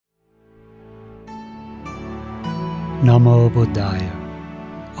Namo Buddhaya.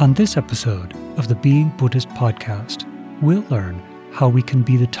 On this episode of the Being Buddhist podcast, we'll learn how we can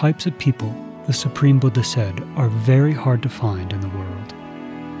be the types of people the Supreme Buddha said are very hard to find in the world.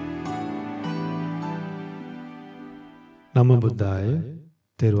 Namo Buddhaya,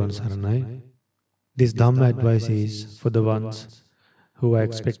 Theruvan Saranai. This Dhamma advice is for the ones who are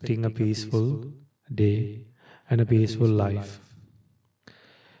expecting a peaceful day and a peaceful life.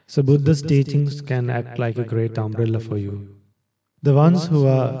 So Buddha's teachings can act like a great umbrella for you. The ones who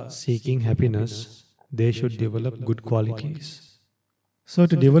are seeking happiness, they should develop good qualities. So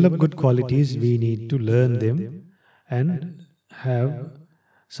to develop good qualities, we need to learn them and have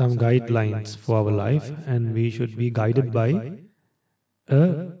some guidelines for our life, and we should be guided by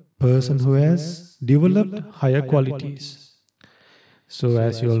a person who has developed higher qualities. So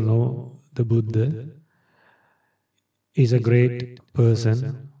as you all know, the Buddha is a great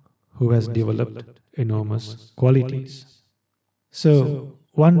person who has developed enormous qualities. So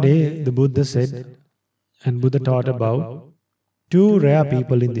one day the Buddha said, and Buddha taught about two rare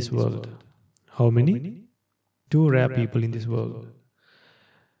people in this world. How many? Two rare people in this world.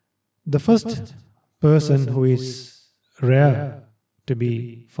 The first person who is rare to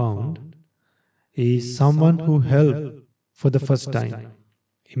be found is someone who helped for the first time.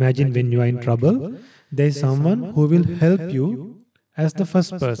 Imagine when you are in trouble, there is someone who will help you as the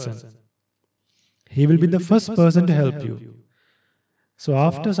first person. He will be the first person to help you. So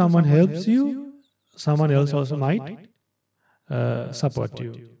after someone helps you, someone else also might support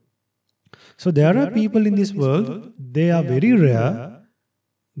you. So there are people in this world, they are very rare,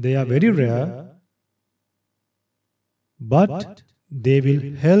 but they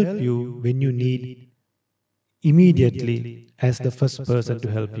will help you when you need immediately as the first person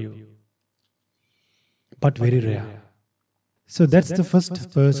to help you. But very rare. So that's the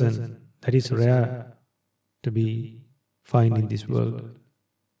first person that is rare to be found in this world.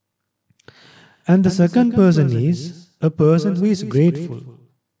 And the second person is a person who is grateful.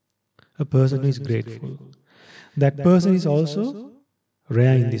 A person who is grateful. That person is also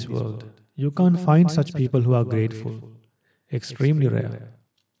rare in this world. You can't find such people who are grateful. Extremely rare.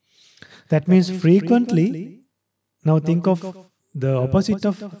 That means frequently, now think of the opposite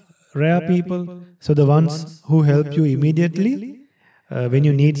of rare people. So the ones who help you immediately when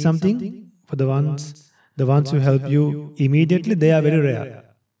you need something, for the ones who help you immediately, they are very rare.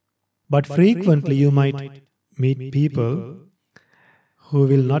 But frequently you might meet people who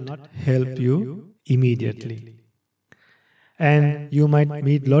will not help you immediately. And you might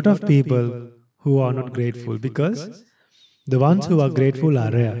meet a lot of people who are not grateful, because the ones who are grateful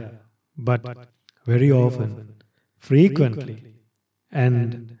are rare, but very often, frequently.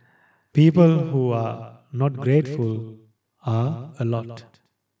 And people who are not grateful are a lot.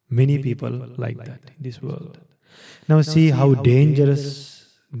 Many people like that in this world. Now see how dangerous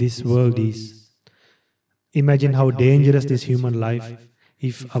this world is. Imagine how dangerous this human life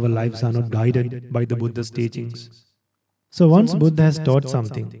if our lives are not guided by the Buddha's teachings. So once Buddha has taught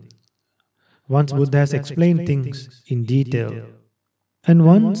something, once Buddha has explained things in detail, and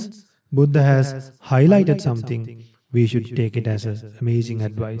once Buddha has highlighted something, we should take it as an amazing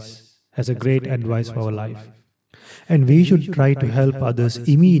advice, as a great advice for our life. And we should try to help others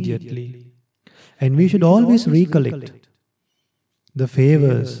immediately. And we should always recollect the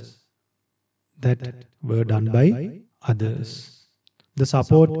favors that were done by others, the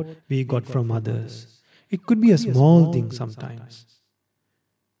support we got from others. It could be a small thing sometimes.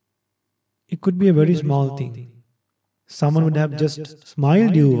 It could be a very small thing. Someone would have just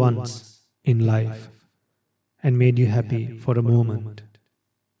smiled you once in life and made you happy for a moment.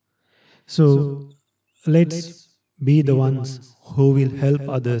 So let's be the ones who will help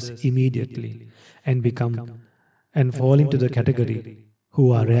others immediately and become and fall into the category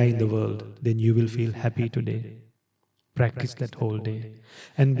who are rare in the world. Then you will feel happy today. Practice that whole day.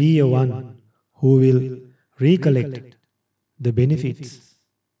 And be a one who will recollect the benefits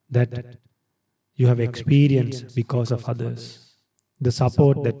that you have experienced because of others. The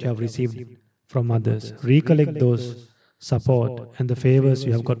support that you have received from others. Recollect those support and the favors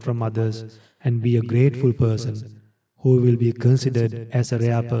you have got from others, and be a grateful person who will be considered as a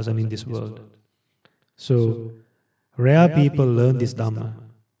rare person in this world. So, rare people learn this Dhamma.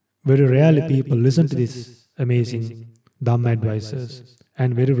 Very rarely people listen to these amazing Dhamma advices,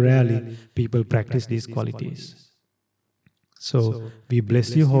 and very rarely people practice these qualities. So, we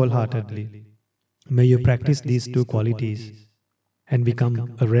bless you wholeheartedly. May you practice these two qualities and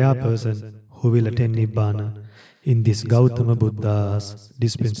become a rare person who will attain Nibbana in this Gautama Buddha's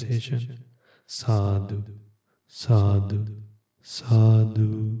dispensation. Sadhu, sadhu,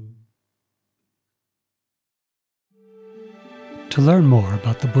 sadhu. To learn more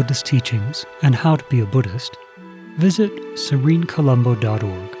about the Buddhist teachings and how to be a Buddhist, visit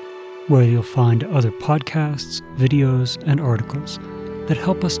serenecolombo.org, where you'll find other podcasts, videos, and articles that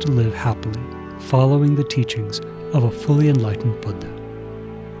help us to live happily, following the teachings of a fully enlightened Buddha.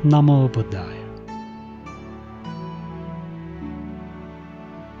 Namo Buddhaya.